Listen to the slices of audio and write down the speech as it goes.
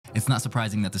It's not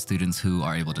surprising that the students who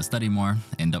are able to study more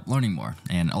end up learning more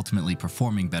and ultimately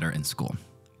performing better in school.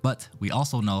 But we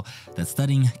also know that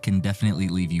studying can definitely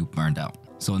leave you burned out.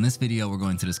 So in this video, we're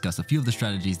going to discuss a few of the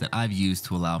strategies that I've used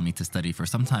to allow me to study for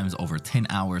sometimes over 10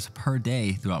 hours per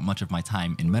day throughout much of my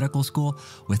time in medical school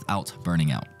without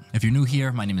burning out. If you're new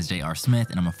here, my name is J.R.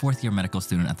 Smith and I'm a fourth year medical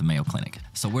student at the Mayo Clinic.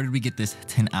 So where did we get this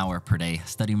 10-hour per day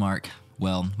study mark?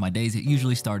 Well, my days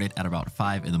usually started at about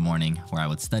 5 in the morning, where I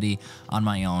would study on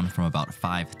my own from about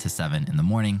 5 to 7 in the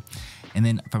morning. And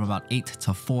then from about 8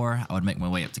 to 4, I would make my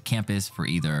way up to campus for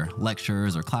either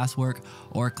lectures or classwork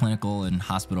or clinical and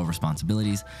hospital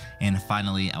responsibilities. And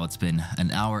finally, I would spend an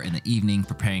hour in the evening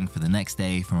preparing for the next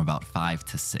day from about 5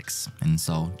 to 6. And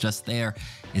so just there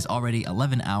is already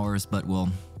 11 hours, but we'll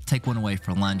take one away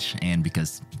for lunch, and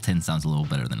because 10 sounds a little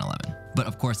better than 11. But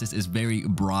of course, this is very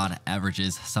broad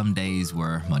averages. Some days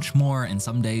were much more and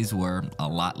some days were a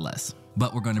lot less.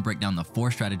 But we're going to break down the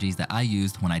 4 strategies that I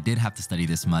used when I did have to study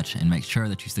this much, and make sure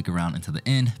that you stick around until the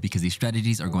end because these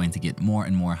strategies are going to get more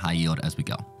and more high yield as we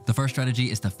go. The first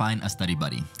strategy is to find a study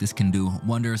buddy. This can do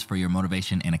wonders for your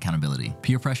motivation and accountability.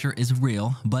 Peer pressure is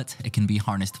real, but it can be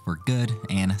harnessed for good,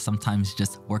 and sometimes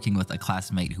just working with a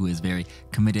classmate who is very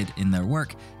committed in their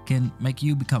work can make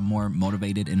you become more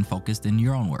motivated and focused in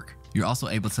your own work. You're also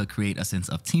able to create a sense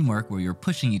of teamwork where you're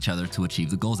pushing each other to achieve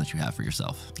the goals that you have for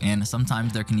yourself. And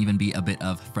sometimes there can even be a bit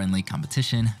of friendly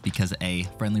competition, because a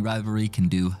friendly rivalry can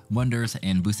do wonders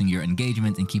in boosting your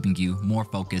engagement and keeping you more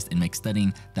focused and make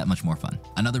studying that much more fun.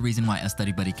 Another reason why a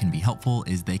study buddy can be helpful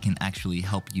is they can actually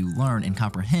help you learn and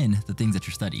comprehend the things that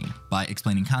you're studying. By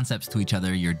explaining concepts to each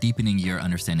other, you're deepening your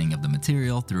understanding of the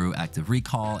material through active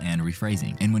recall and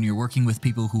rephrasing. And when you're working with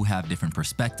people who have different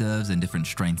perspectives and different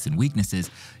strengths and weaknesses,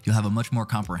 you'll have a much more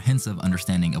comprehensive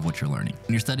understanding of what you're learning.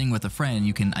 When you're studying with a friend,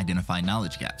 you can identify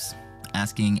knowledge gaps.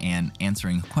 Asking and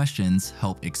answering questions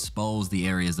help expose the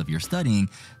areas of your studying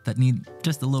that need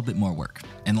just a little bit more work.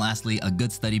 And lastly, a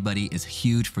good study buddy is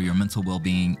huge for your mental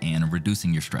well-being and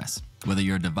reducing your stress. Whether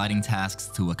you're dividing tasks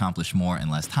to accomplish more in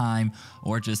less time,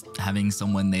 or just having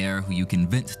someone there who you can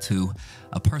vent to,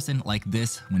 a person like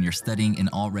this when you're studying in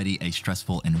already a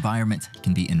stressful environment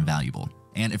can be invaluable.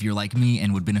 And if you're like me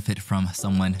and would benefit from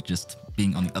someone just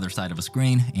being on the other side of a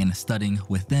screen and studying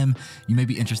with them, you may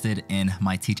be interested in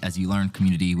my Teach As You Learn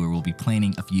community, where we'll be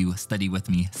planning a few study with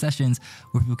me sessions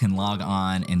where people can log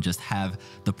on and just have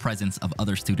the presence of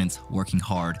other students working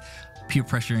hard, peer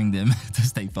pressuring them to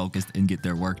stay focused and get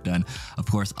their work done. Of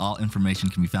course, all information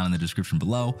can be found in the description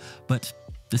below, but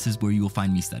this is where you will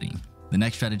find me studying. The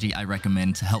next strategy I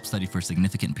recommend to help study for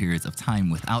significant periods of time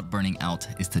without burning out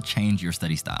is to change your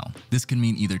study style. This can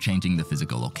mean either changing the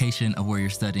physical location of where you're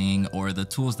studying or the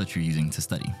tools that you're using to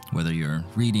study. Whether you're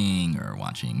reading or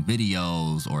watching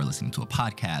videos or listening to a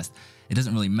podcast, it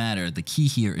doesn't really matter. The key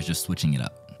here is just switching it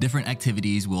up. Different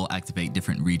activities will activate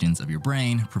different regions of your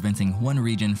brain, preventing one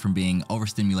region from being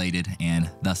overstimulated and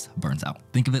thus burnt out.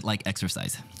 Think of it like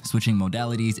exercise. Switching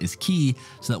modalities is key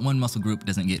so that one muscle group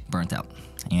doesn't get burnt out.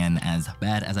 And as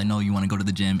bad as I know you want to go to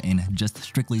the gym and just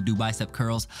strictly do bicep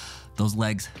curls, those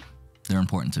legs, they're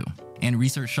important too. And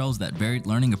research shows that varied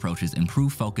learning approaches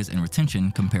improve focus and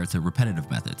retention compared to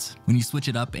repetitive methods. When you switch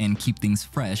it up and keep things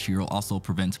fresh, you'll also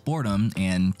prevent boredom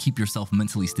and keep yourself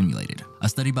mentally stimulated. A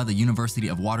study by the University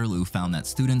of Waterloo found that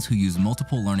students who use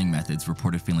multiple learning methods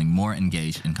reported feeling more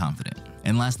engaged and confident.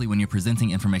 And lastly, when you're presenting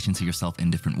information to yourself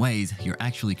in different ways, you're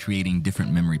actually creating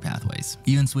different memory pathways.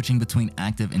 Even switching between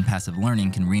active and passive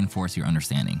learning can reinforce your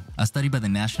understanding. A study by the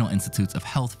National Institutes of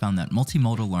Health found that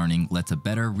multimodal learning led to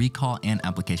better recall and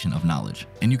application of knowledge.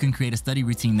 And you can create a study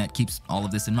routine that keeps all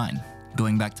of this in mind.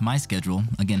 Going back to my schedule,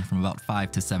 again from about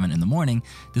 5 to 7 in the morning,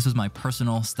 this was my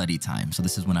personal study time. So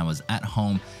this is when I was at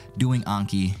home doing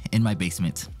Anki in my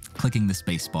basement, clicking the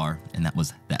space bar, and that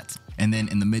was that. And then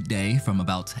in the midday from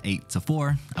about 8 to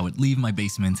 4, I would leave my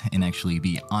basement and actually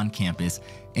be on campus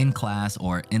in class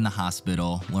or in the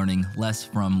hospital, learning less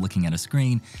from looking at a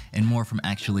screen and more from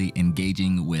actually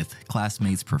engaging with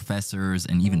classmates, professors,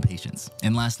 and even patients.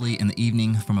 And lastly, in the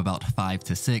evening from about 5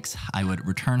 to 6, I would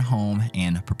return home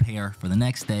and prepare for the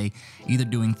next day, either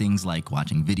doing things like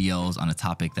watching videos on a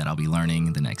topic that I'll be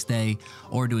learning the next day,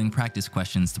 or doing practice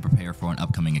questions to prepare for an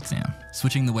upcoming exam.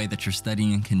 Switching the way that you're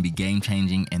studying can be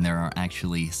game-changing, and there are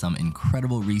actually some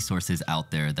incredible resources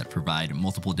out there that provide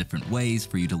multiple different ways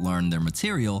for you to learn their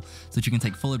material so that you can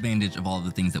take full advantage of all of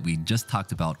the things that we just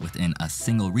talked about within a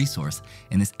single resource.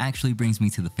 And this actually brings me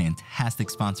to the fantastic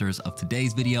sponsors of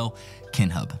today's video,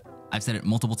 KinHub. I've said it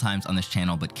multiple times on this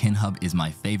channel, but KinHub is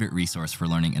my favorite resource for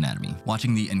learning anatomy.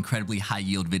 Watching the incredibly high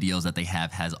yield videos that they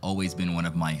have has always been one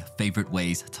of my favorite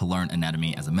ways to learn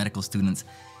anatomy as a medical student.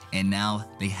 And now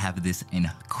they have this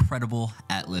incredible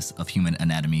atlas of human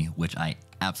anatomy, which I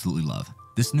absolutely love.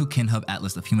 This new KinHub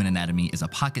Atlas of Human Anatomy is a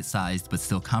pocket-sized but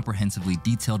still comprehensively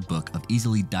detailed book of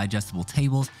easily digestible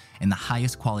tables and the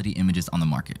highest quality images on the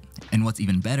market. And what's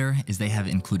even better is they have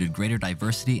included greater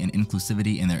diversity and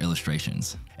inclusivity in their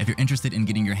illustrations. If you're interested in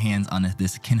getting your hands on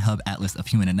this KinHub Atlas of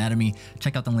Human Anatomy,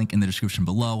 check out the link in the description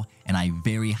below, and I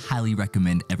very highly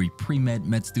recommend every pre-med,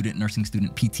 med student, nursing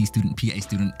student, PT student, PA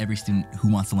student, every student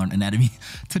who wants to learn anatomy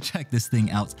to check this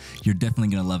thing out. You're definitely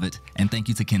gonna love it, and thank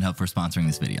you to KinHub for sponsoring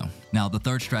this video. Now, the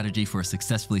third strategy for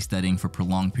successfully studying for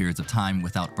prolonged periods of time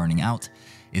without burning out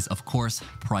is, of course,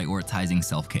 prioritizing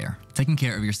self-care. Taking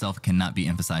care of yourself cannot be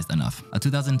emphasized enough. A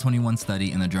 2021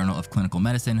 study in the Journal of Clinical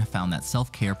Medicine found that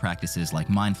self-care practices like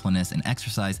mindfulness and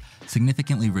exercise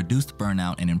significantly reduced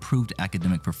burnout and improved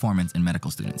academic performance in medical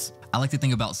students. I like to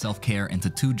think about self-care into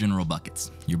two general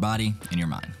buckets: your body and your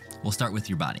mind. We'll start with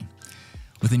your body.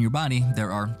 Within your body,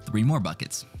 there are three more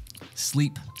buckets: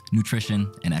 sleep, nutrition,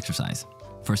 and exercise.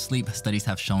 For sleep, studies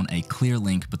have shown a clear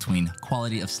link between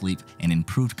quality of sleep and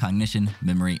improved cognition,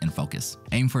 memory, and focus.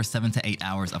 Aim for 7 to 8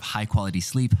 hours of high-quality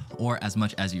sleep, or as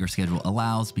much as your schedule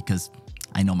allows, because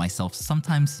I know myself,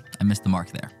 sometimes I miss the mark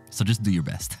there. So just do your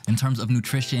best. In terms of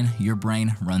nutrition, your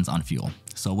brain runs on fuel.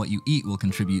 So what you eat will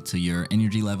contribute to your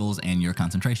energy levels and your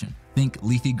concentration. Think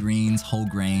leafy greens, whole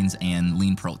grains, and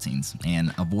lean proteins,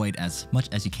 and avoid as much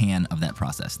as you can of that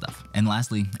processed stuff. And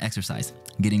lastly, exercise.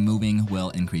 Getting moving will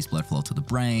increase blood flow to the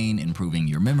brain, improving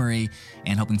your memory,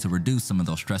 and helping to reduce some of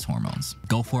those stress hormones.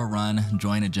 Go for a run,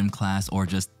 join a gym class, or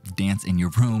just dance in your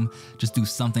room. Just do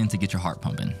something to get your heart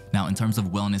pumping. Now, in terms of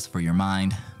wellness for your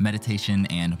mind, meditation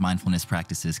and mindfulness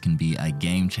practices can be a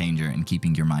game changer in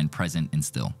keeping your mind present and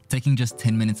still. Taking just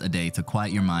 10 minutes a day to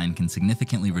quiet your mind can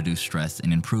significantly reduce stress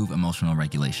and improve emotional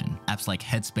regulation. Apps like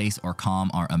Headspace or Calm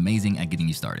are amazing at getting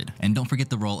you started. And don't forget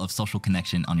the role of social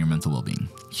connection on your mental well-being.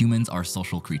 Humans are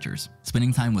social creatures.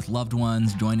 Spending time with loved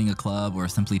ones, joining a club, or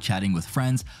simply chatting with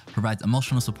friends provides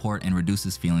emotional support and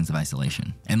reduces feelings of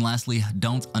isolation. And lastly,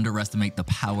 don't underestimate the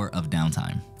power of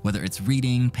downtime. Whether it's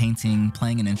reading, painting,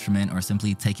 playing an instrument, or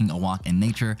simply taking a walk in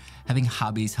nature, having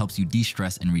hobbies helps you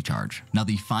de-stress and recharge. Now,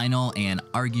 the final and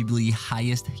arguably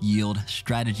highest yield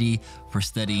strategy for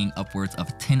studying upwards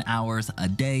of 10 hours a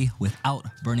day without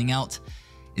burning out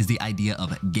is the idea of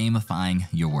gamifying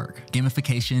your work.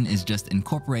 Gamification is just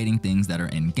incorporating things that are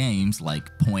in games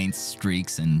like points,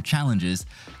 streaks, and challenges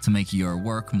to make your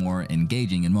work more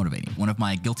engaging and motivating. One of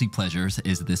my guilty pleasures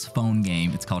is this phone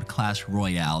game. It's called Clash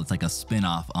Royale. It's like a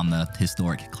spin-off on the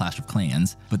historic Clash of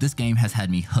Clans. But this game has had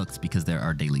me hooked because there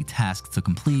are daily tasks to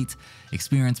complete,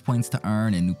 experience points to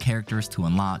earn, and new characters to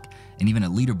unlock, and even a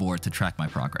leaderboard to track my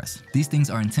progress. These things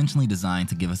are intentionally designed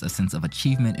to give us a sense of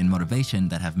achievement and motivation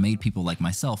that have made people like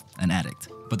myself an addict.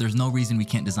 But there's no reason we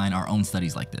can't design our own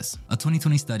studies like this. A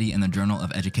 2020 study in the Journal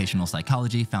of Educational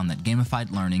Psychology found that gamified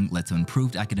learning led to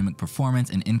improved academic performance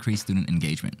and increased student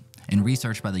engagement. And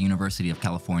research by the University of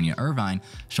California, Irvine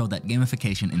showed that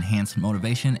gamification enhanced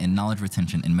motivation and knowledge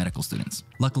retention in medical students.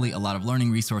 Luckily, a lot of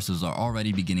learning resources are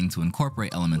already beginning to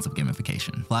incorporate elements of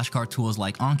gamification. Flashcard tools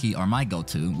like Anki are my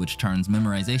go-to, which turns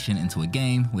memorization into a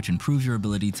game, which improves your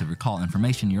ability to recall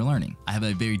information you're learning. I have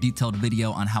a very detailed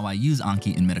video on how I use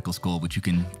Anki in medical school, which you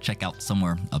can check out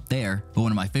somewhere up there. But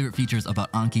one of my favorite features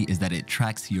about Anki is that it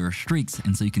tracks your streaks,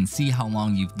 and so you can see how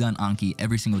long you've done Anki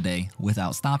every single day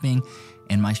without stopping.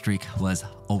 And my streak was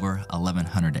over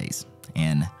 1,100 days.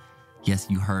 And yes,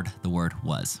 you heard the word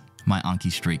was. My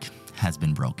Anki streak has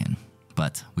been broken,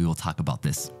 but we will talk about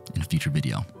this in a future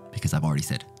video because I've already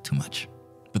said too much.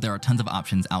 But there are tons of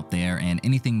options out there, and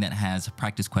anything that has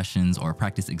practice questions or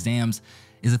practice exams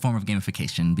is a form of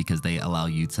gamification because they allow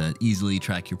you to easily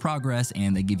track your progress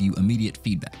and they give you immediate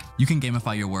feedback. You can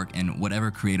gamify your work in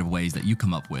whatever creative ways that you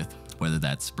come up with, whether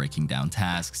that's breaking down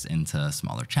tasks into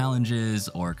smaller challenges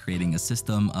or creating a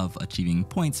system of achieving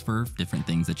points for different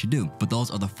things that you do. But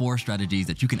those are the 4 strategies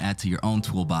that you can add to your own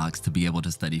toolbox to be able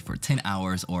to study for 10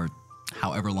 hours or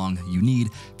however long you need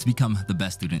to become the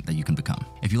best student that you can become.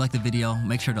 If you like the video,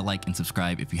 make sure to like and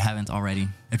subscribe if you haven't already.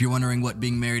 If you're wondering what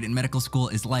being married in medical school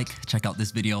is like, check out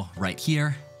this video right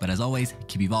here. But as always,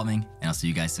 keep evolving, and I'll see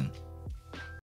you guys soon.